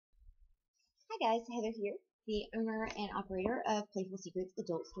Hi guys, Heather here, the owner and operator of Playful Secrets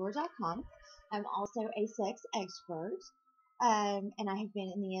AdultStore.com. I'm also a sex expert, and I have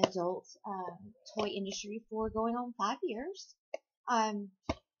been in the adult toy industry for going on 5 years. Um,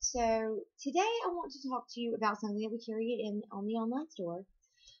 so today I want to talk to you about something that we carry on the online store.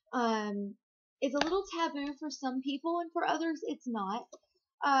 It's a little taboo for some people, and for others it's not.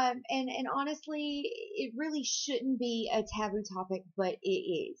 And honestly, it really shouldn't be a taboo topic, but it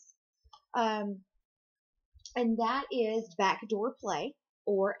is. And that is backdoor play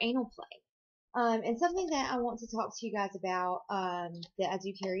or anal play. And something that I want to talk to you guys about that I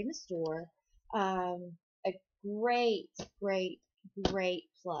do carry in the store. A great, great, great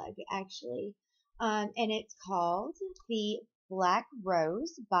plug, actually. And it's called the Black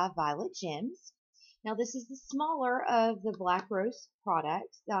Rose by Violet Gems. Now, this is the smaller of the Black Rose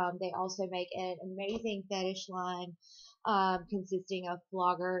products. They also make an amazing fetish line consisting of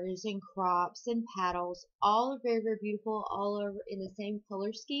floggers and crops and paddles. All are very, very beautiful, all over in the same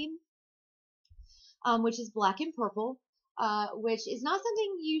color scheme, which is black and purple, which is not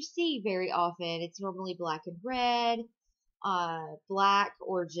something you see very often. It's normally black and red, black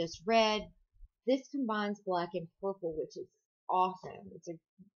or just red. This combines black and purple, which is awesome. It's a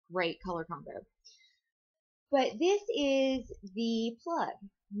great color combo. But this is the plug.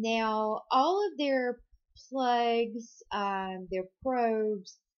 Now, all of their plugs, their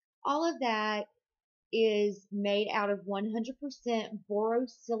probes, all of that is made out of 100%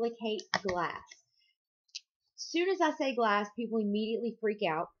 borosilicate glass. As soon as I say glass, people immediately freak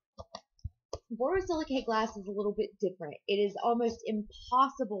out. Borosilicate glass is a little bit different. It is almost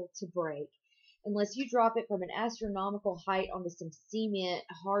impossible to break unless you drop it from an astronomical height onto some cement,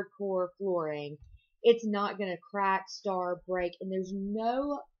 hardcore flooring. It's not going to crack, star, break, and there's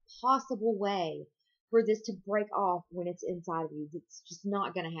no possible way for this to break off when it's inside of you. It's just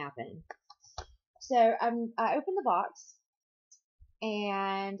not going to happen. So I opened the box,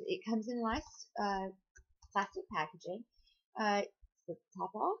 and it comes in a nice plastic packaging. Flip the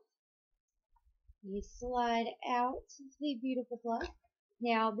top off. You slide out the beautiful plug.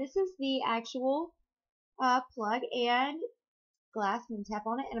 Now, this is the actual plug and glass. I'm going to tap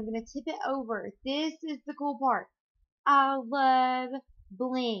on it, and I'm going to tip it over. This is the cool part. I love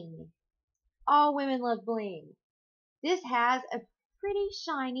bling. All women love bling. This has a pretty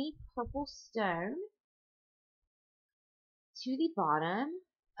shiny purple stone to the bottom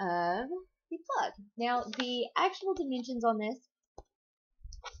of the plug. Now, the actual dimensions on this,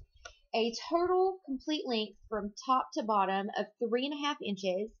 a total complete length from top to bottom of 3.5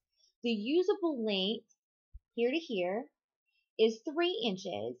 inches. The usable length here to here is 3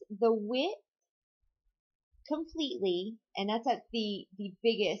 inches. The width completely, and that's at the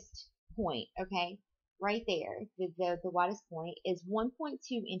biggest point, okay, right there, the widest point is 1.2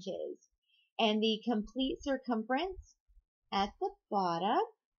 inches, and the complete circumference at the bottom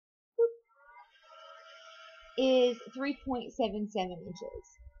is 3.77 inches.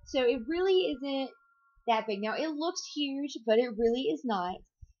 So it really isn't that big. Now, it looks huge, but it really is not.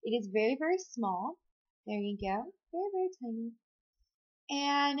 It is very, very small. There you go. Very, very tiny.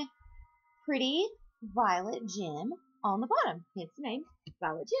 And pretty violet gem on the bottom. Hence the name,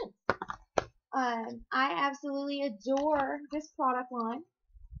 Violet Gems. I absolutely adore this product line.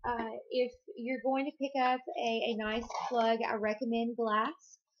 If you're going to pick up a nice plug, I recommend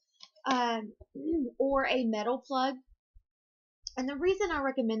glass or a metal plug. And the reason I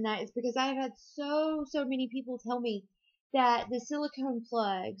recommend that is because I've had so many people tell me that the silicone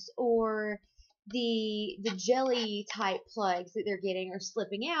plugs or the jelly type plugs that they're getting are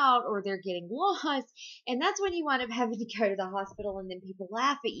slipping out or they're getting lost, and that's when you wind up having to go to the hospital, and then people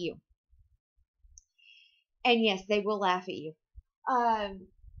laugh at you. And yes, they will laugh at you.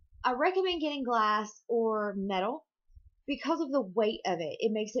 I recommend getting glass or metal because of the weight of it.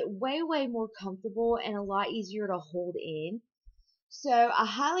 It makes it way more comfortable and a lot easier to hold in. So I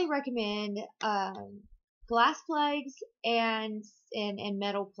highly recommend glass plugs and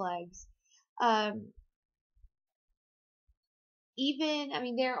metal plugs.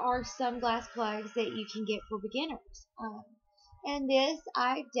 There are some glass plugs that you can get for beginners. And this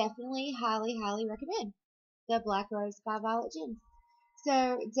I definitely highly recommend. The Black Rose by Violet Gems.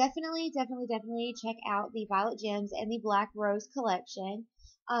 So definitely check out the Violet Gems and the Black Rose collection,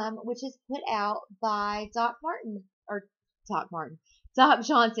 which is put out by Doc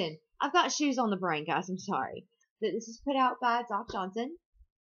Johnson. I've got shoes on the brain, guys. I'm sorry. This is put out by Doc Johnson.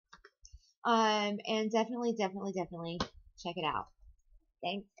 And definitely check it out.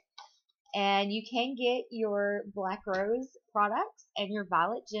 Thanks. And you can get your Black Rose products and your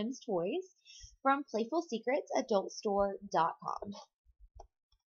Violet Gems toys from Playful Secrets AdultStore.com.